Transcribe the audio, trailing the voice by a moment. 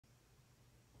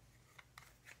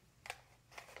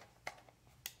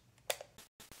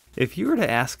If you were to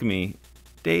ask me,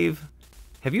 Dave,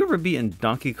 have you ever beaten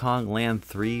Donkey Kong Land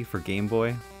 3 for Game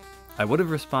Boy? I would have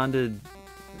responded,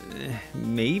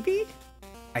 maybe?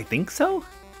 I think so?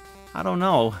 I don't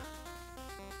know.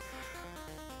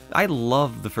 I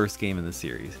love the first game in the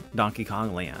series, Donkey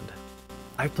Kong Land.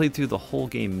 I've played through the whole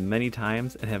game many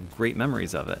times and have great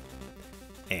memories of it.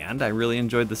 And I really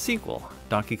enjoyed the sequel,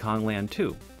 Donkey Kong Land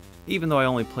 2, even though I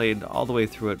only played all the way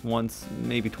through it once,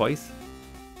 maybe twice.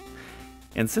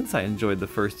 And since I enjoyed the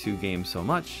first two games so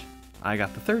much, I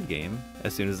got the third game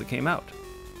as soon as it came out.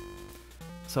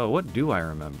 So what do I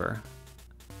remember?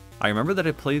 I remember that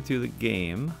I played through the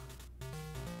game.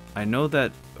 I know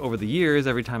that over the years,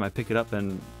 every time I pick it up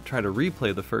and try to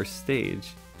replay the first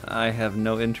stage, I have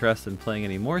no interest in playing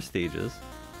any more stages.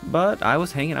 But I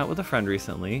was hanging out with a friend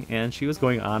recently, and she was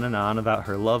going on and on about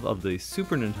her love of the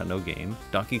Super Nintendo game,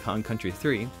 Donkey Kong Country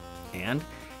 3, and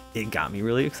it got me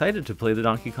really excited to play the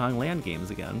Donkey Kong Land games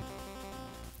again.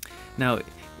 Now,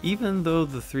 even though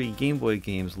the three Game Boy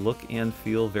games look and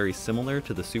feel very similar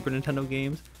to the Super Nintendo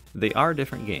games, they are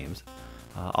different games.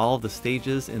 All of the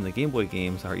stages in the Game Boy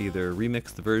games are either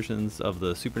remixed versions of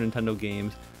the Super Nintendo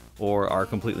games or are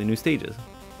completely new stages.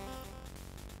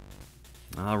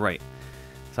 Alright,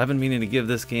 so I've been meaning to give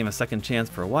this game a second chance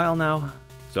for a while now,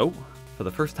 so for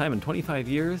the first time in 25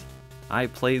 years, I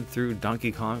played through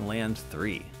Donkey Kong Land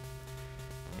 3.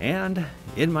 And,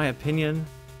 in my opinion,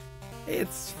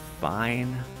 it's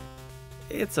fine.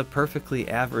 It's a perfectly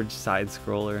average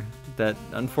side-scroller that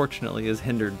unfortunately is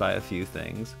hindered by a few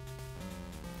things.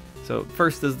 So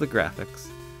first is the graphics.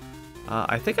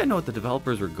 I think I know what the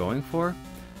developers were going for.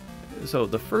 So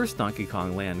the first Donkey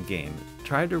Kong Land game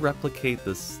tried to replicate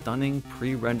the stunning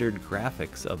pre-rendered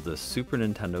graphics of the Super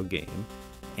Nintendo game,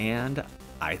 and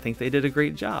I think they did a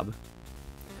great job.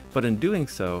 But in doing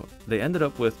so, they ended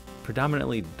up with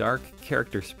predominantly dark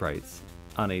character sprites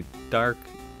on a dark,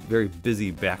 very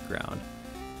busy background.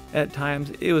 At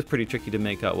times, it was pretty tricky to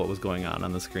make out what was going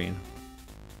on the screen.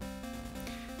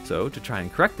 So, to try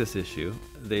and correct this issue,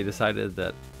 they decided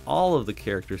that all of the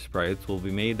character sprites will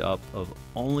be made up of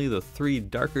only the three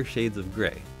darker shades of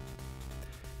gray.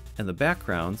 And the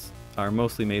backgrounds are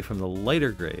mostly made from the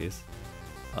lighter grays,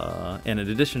 and in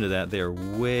addition to that, they are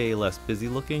way less busy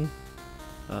looking.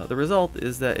 The result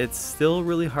is that it's still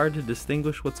really hard to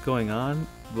distinguish what's going on,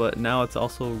 but now it's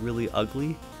also really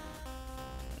ugly.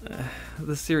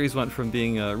 The series went from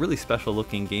being a really special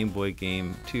looking Game Boy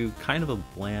game to kind of a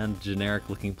bland, generic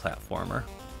looking platformer.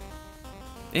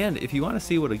 And if you want to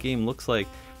see what a game looks like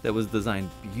that was designed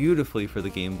beautifully for the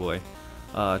Game Boy,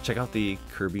 check out the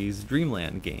Kirby's Dream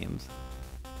Land games.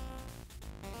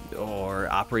 Or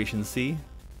Operation C.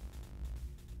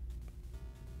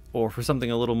 Or for something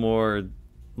a little more,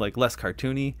 less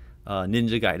cartoony,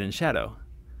 Ninja Gaiden Shadow.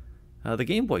 The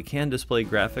Game Boy can display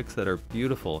graphics that are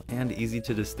beautiful and easy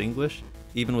to distinguish,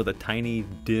 even with a tiny,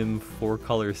 dim,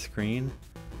 four-color screen.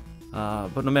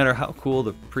 But no matter how cool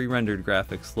the pre-rendered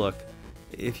graphics look,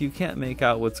 if you can't make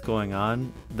out what's going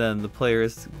on, then the player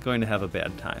is going to have a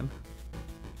bad time.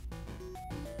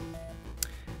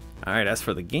 Alright, as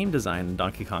for the game design in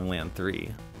Donkey Kong Land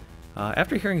 3,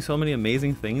 after hearing so many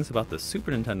amazing things about the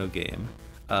Super Nintendo game,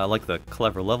 like the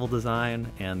clever level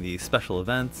design, and the special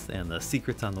events, and the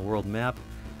secrets on the world map,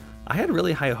 I had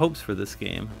really high hopes for this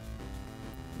game.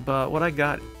 But what I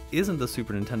got isn't the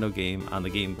Super Nintendo game on the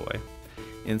Game Boy.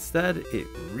 Instead, it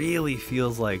really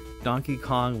feels like Donkey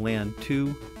Kong Land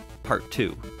 2 Part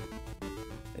 2.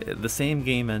 The same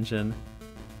game engine,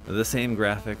 the same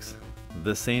graphics,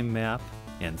 the same map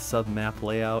and sub-map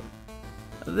layout.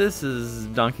 This is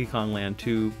Donkey Kong Land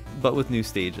 2, but with new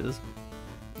stages.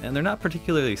 And they're not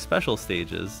particularly special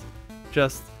stages,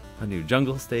 just a new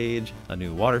jungle stage, a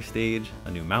new water stage,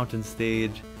 a new mountain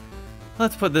stage.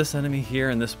 Let's put this enemy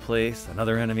here in this place,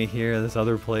 another enemy here, this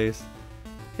other place.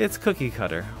 It's cookie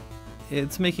cutter.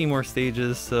 It's making more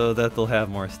stages so that they'll have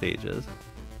more stages.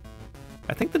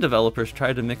 I think the developers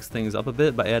tried to mix things up a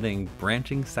bit by adding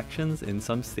branching sections in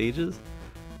some stages.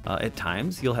 At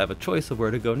times, you'll have a choice of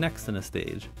where to go next in a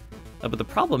stage. But the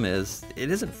problem is, it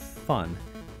isn't fun.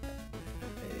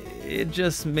 It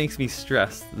just makes me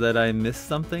stressed that I missed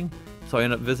something, so I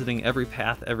end up visiting every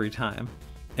path every time.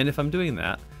 And if I'm doing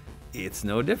that, it's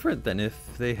no different than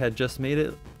if they had just made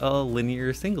it a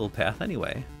linear single path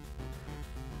anyway.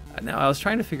 Now, I was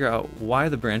trying to figure out why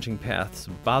the branching paths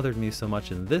bothered me so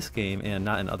much in this game and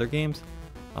not in other games.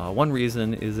 One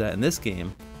reason is that in this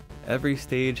game, every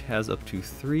stage has up to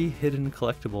 3 hidden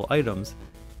collectible items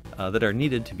that are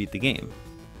needed to beat the game.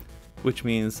 Which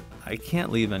means I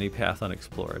can't leave any path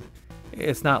unexplored.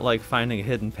 It's not like finding a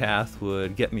hidden path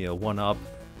would get me a 1-up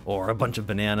or a bunch of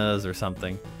bananas or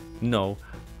something. No,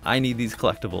 I need these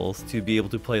collectibles to be able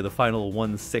to play the final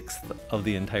 1/6 of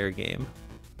the entire game.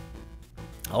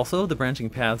 Also, the branching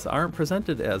paths aren't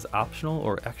presented as optional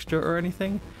or extra or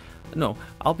anything. No,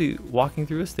 I'll be walking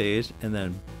through a stage and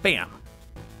then BAM!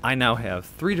 I now have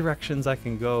 3 directions I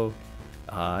can go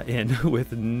in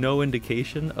with no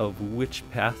indication of which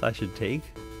path I should take.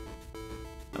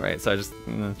 Alright, so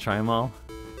I'm gonna try them all.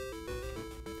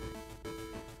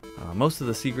 Most of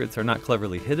the secrets are not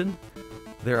cleverly hidden.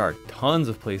 There are tons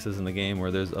of places in the game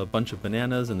where there's a bunch of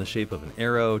bananas in the shape of an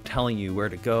arrow telling you where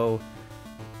to go,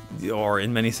 or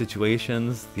in many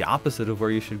situations, the opposite of where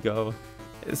you should go.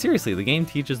 Seriously, the game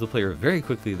teaches the player very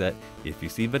quickly that if you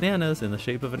see bananas in the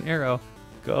shape of an arrow,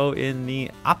 go in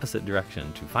the opposite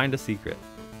direction to find a secret.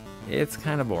 It's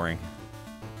kind of boring.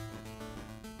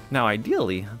 Now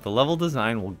ideally, the level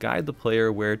design will guide the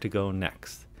player where to go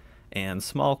next, and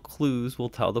small clues will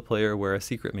tell the player where a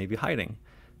secret may be hiding.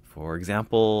 For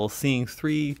example, seeing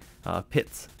 3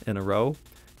 pits in a row,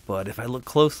 but if I look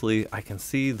closely, I can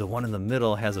see the one in the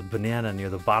middle has a banana near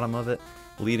the bottom of it,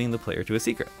 leading the player to a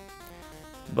secret.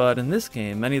 But in this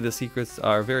game, many of the secrets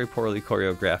are very poorly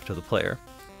choreographed to the player.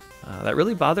 That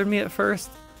really bothered me at first,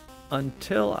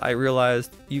 until I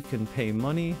realized you can pay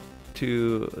money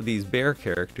to these bear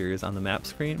characters on the map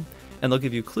screen, and they'll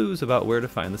give you clues about where to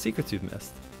find the secrets you've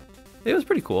missed. It was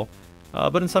pretty cool,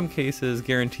 but in some cases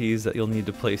guarantees that you'll need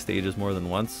to play stages more than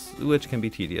once, which can be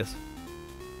tedious.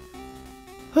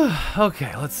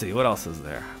 Okay, let's see, what else is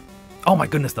there? Oh my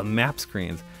goodness, the map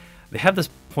screens. They have this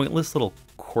pointless little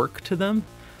quirk to them.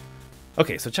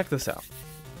 Okay, so check this out.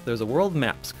 There's a world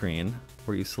map screen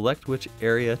where you select which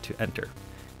area to enter.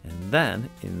 And then,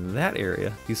 in that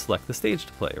area, you select the stage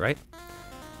to play, right?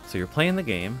 So you're playing the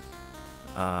game,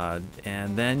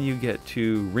 and then you get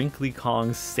to Wrinkly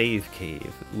Kong's save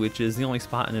cave, which is the only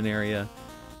spot in an area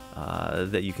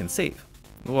that you can save.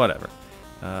 Whatever.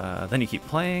 Then you keep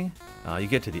playing, you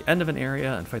get to the end of an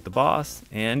area and fight the boss,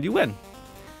 and you win.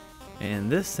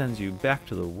 And this sends you back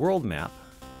to the world map,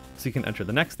 so you can enter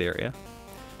the next area.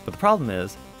 But the problem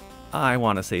is, I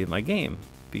want to save my game,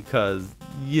 because,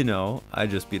 you know, I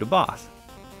just beat a boss.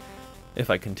 If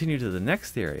I continue to the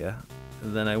next area,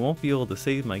 then I won't be able to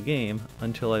save my game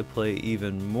until I play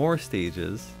even more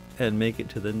stages and make it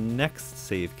to the next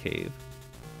save cave.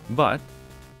 But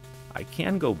I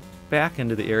can go back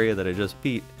into the area that I just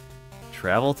beat,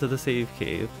 travel to the save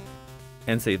cave,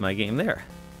 and save my game there.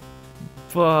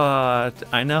 But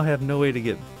I now have no way to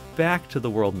get back to the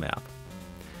world map.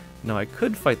 Now I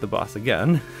could fight the boss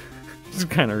again, which is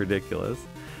kind of ridiculous.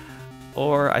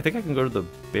 Or I think I can go to the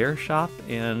bear shop,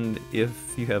 and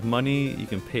if you have money, you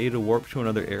can pay to warp to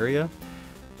another area.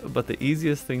 But the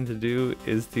easiest thing to do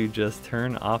is to just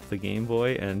turn off the Game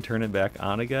Boy and turn it back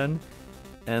on again,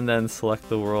 and then select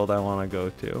the world I want to go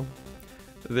to.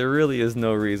 There really is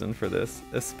no reason for this,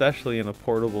 especially in a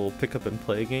portable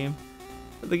pick-up-and-play game.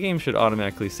 The game should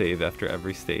automatically save after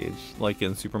every stage, like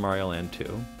in Super Mario Land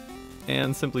 2.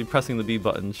 And simply pressing the B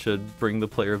button should bring the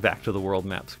player back to the world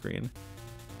map screen.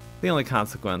 The only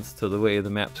consequence to the way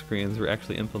the map screens were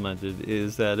actually implemented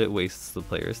is that it wastes the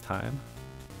player's time.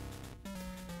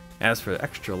 As for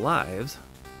extra lives,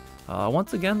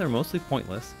 once again they're mostly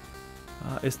pointless.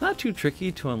 It's not too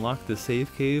tricky to unlock the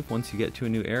save cave once you get to a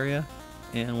new area,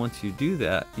 and once you do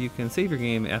that, you can save your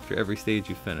game after every stage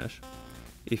you finish.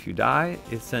 If you die,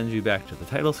 it sends you back to the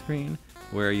title screen,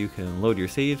 where you can load your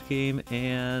saved game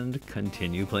and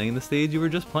continue playing the stage you were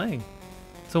just playing.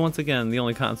 So once again, the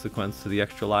only consequence to the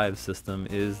extra lives system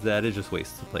is that it just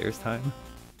wastes the player's time.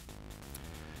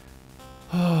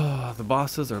 The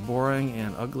bosses are boring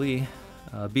and ugly.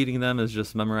 Beating them is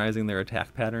just memorizing their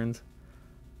attack patterns.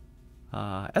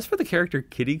 As for the character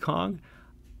Kiddy Kong,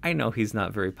 I know he's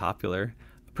not very popular.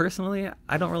 Personally,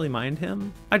 I don't really mind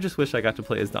him. I just wish I got to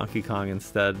play as Donkey Kong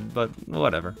instead, but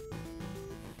whatever.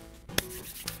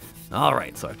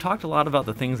 Alright, so I've talked a lot about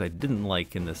the things I didn't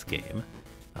like in this game.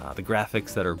 The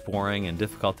graphics that are boring and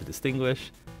difficult to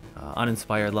distinguish,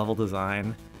 uninspired level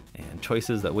design, and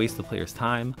choices that waste the player's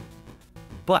time.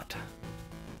 But,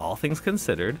 all things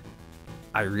considered,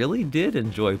 I really did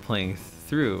enjoy playing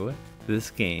through this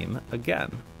game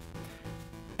again.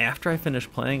 After I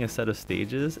finished playing a set of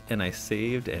stages and I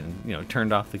saved and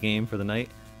turned off the game for the night,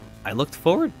 I looked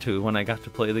forward to when I got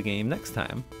to play the game next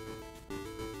time.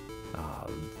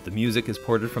 The music is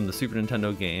ported from the Super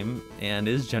Nintendo game and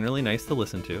is generally nice to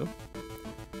listen to.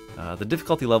 The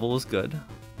difficulty level was good.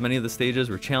 Many of the stages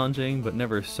were challenging, but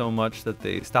never so much that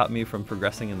they stopped me from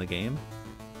progressing in the game.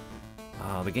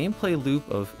 The gameplay loop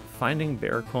of finding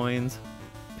bear coins,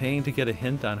 paying to get a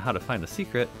hint on how to find a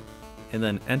secret, and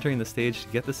then entering the stage to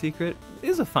get the secret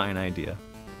is a fine idea.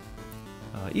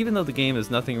 Even though the game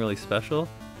is nothing really special,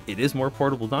 it is more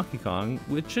portable Donkey Kong,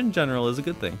 which in general is a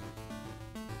good thing.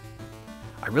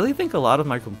 I really think a lot of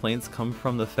my complaints come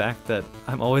from the fact that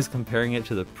I'm always comparing it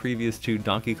to the previous two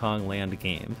Donkey Kong Land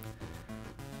games.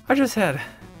 I just had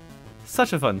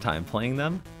such a fun time playing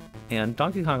them, and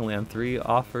Donkey Kong Land 3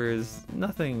 offers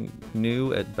nothing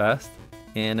new at best,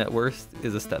 and at worst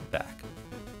is a step back.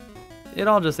 It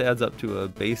all just adds up to a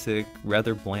basic,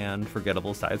 rather bland,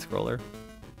 forgettable side-scroller.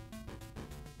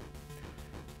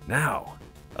 Now,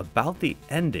 about the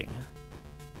ending.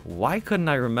 Why couldn't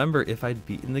I remember if I'd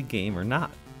beaten the game or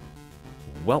not?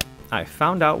 Well, I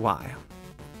found out why.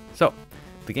 So,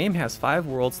 the game has 5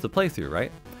 worlds to play through,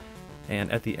 right?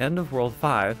 And at the end of World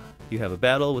 5, you have a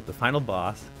battle with the final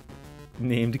boss,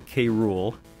 named K.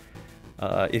 Rool.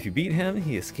 If you beat him,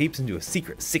 he escapes into a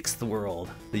secret 6th world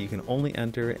that you can only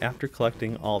enter after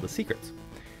collecting all the secrets.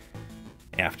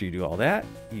 After you do all that,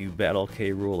 you battle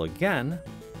K. Rool again,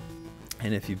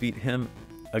 and if you beat him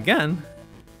again,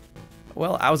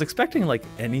 well, I was expecting like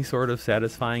any sort of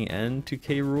satisfying end to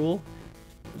K. Rool,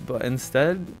 but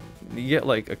instead you get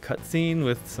like a cutscene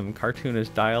with some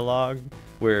cartoonish dialogue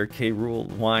where K. Rool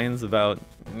whines about,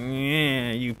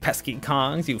 "You pesky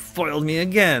Kongs, you foiled me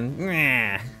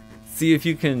again. See if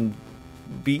you can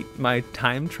beat my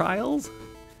time trials?"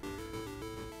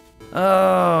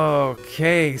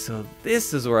 Okay, so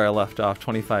this is where I left off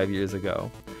 25 years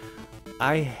ago.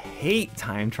 I hate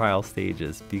time trial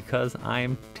stages because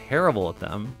I'm terrible at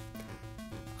them.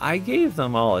 I gave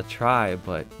them all a try,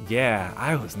 but yeah,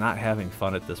 I was not having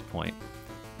fun at this point.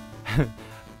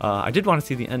 I did want to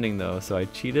see the ending though, so I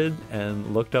cheated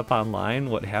and looked up online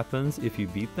what happens if you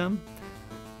beat them.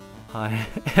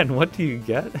 And what do you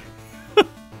get?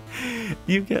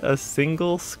 You get a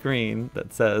single screen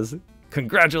that says,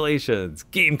 "Congratulations,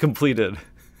 game completed."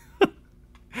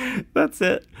 That's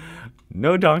it.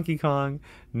 No Donkey Kong,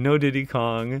 no Diddy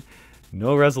Kong,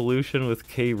 no resolution with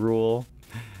K. Rool.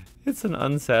 It's an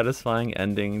unsatisfying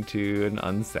ending to an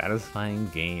unsatisfying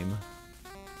game.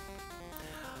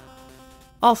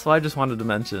 Also, I just wanted to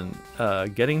mention,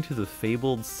 getting to the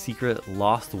fabled secret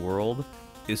lost world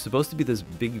is supposed to be this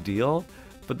big deal,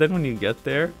 but then when you get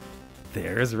there,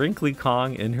 there's Wrinkly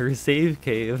Kong in her save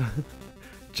cave,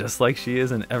 just like she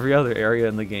is in every other area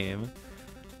in the game.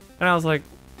 And I was like,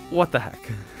 what the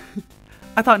heck?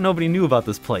 I thought nobody knew about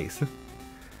this place.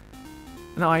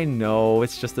 Now I know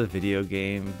it's just a video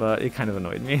game, but it kind of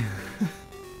annoyed me.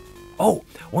 Oh,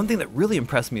 one thing that really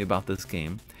impressed me about this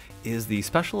game is the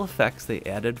special effects they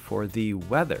added for the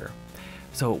weather.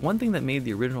 So one thing that made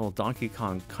the original Donkey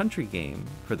Kong Country game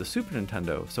for the Super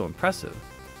Nintendo so impressive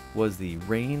was the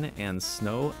rain and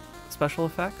snow special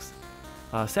effects.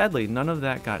 Sadly, none of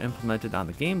that got implemented on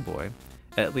the Game Boy,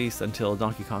 at least until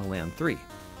Donkey Kong Land 3.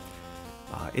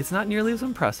 It's not nearly as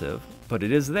impressive, but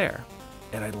it is there,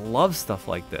 and I love stuff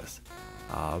like this.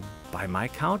 By my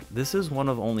count, this is one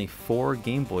of only 4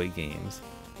 Game Boy games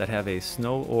that have a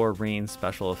snow or rain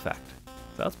special effect.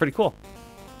 So that's pretty cool.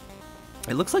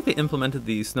 It looks like they implemented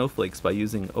the snowflakes by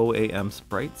using OAM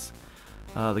sprites.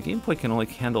 The Game Boy can only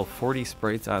handle 40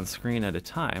 sprites on screen at a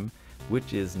time,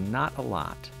 which is not a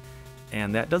lot.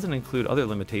 And that doesn't include other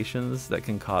limitations that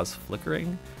can cause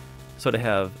flickering. So to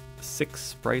have 6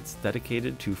 sprites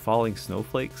dedicated to falling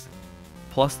snowflakes,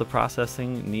 plus the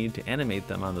processing need to animate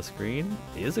them on the screen,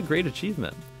 is a great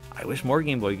achievement. I wish more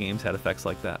Game Boy games had effects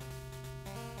like that.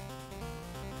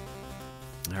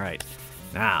 Alright,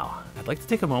 now I'd like to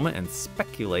take a moment and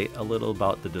speculate a little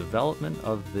about the development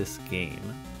of this game.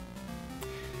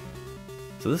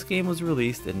 So this game was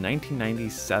released in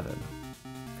 1997.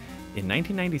 In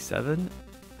 1997,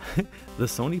 the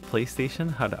Sony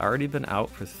PlayStation had already been out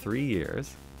for 3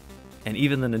 years, and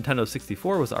even the Nintendo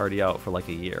 64 was already out for like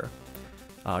a year.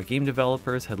 Game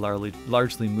developers had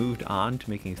largely moved on to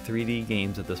making 3D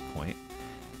games at this point,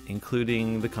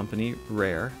 including the company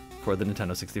Rare for the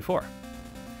Nintendo 64.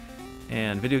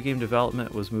 And video game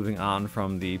development was moving on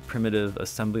from the primitive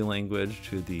assembly language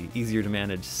to the easier to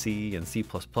manage C and C++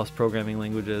 programming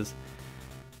languages.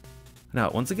 Now,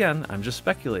 once again, I'm just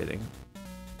speculating,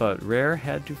 but Rare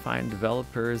had to find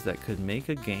developers that could make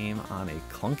a game on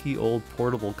a clunky old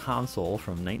portable console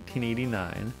from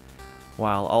 1989,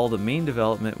 while all the main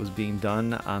development was being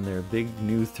done on their big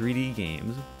new 3D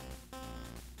games.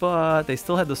 But they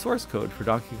still had the source code for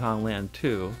Donkey Kong Land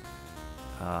 2.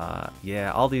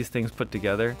 Yeah, all these things put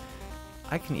together,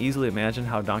 I can easily imagine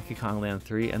how Donkey Kong Land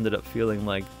 3 ended up feeling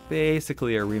like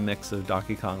basically a remix of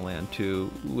Donkey Kong Land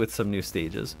 2 with some new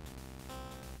stages.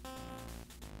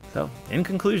 So, in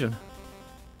conclusion,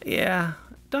 yeah,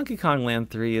 Donkey Kong Land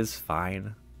 3 is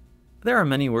fine. There are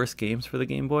many worse games for the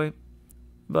Game Boy,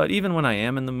 But even when I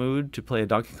am in the mood to play a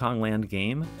Donkey Kong Land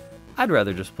game, I'd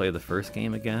rather just play the first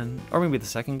game again, or maybe the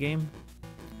second game.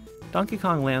 Donkey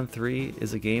Kong Land 3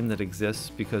 is a game that exists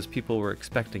because people were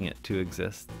expecting it to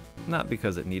exist, not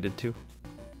because it needed to.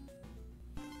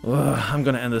 Ugh, I'm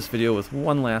gonna end this video with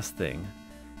one last thing.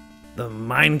 The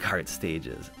minecart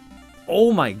stages.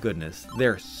 Oh my goodness,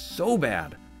 they're so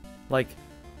bad. Like,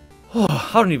 oh,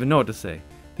 I don't even know what to say.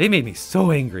 They made me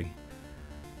so angry.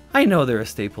 I know they're a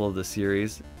staple of the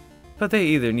series, but they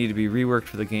either need to be reworked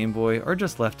for the Game Boy or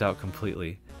just left out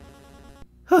completely.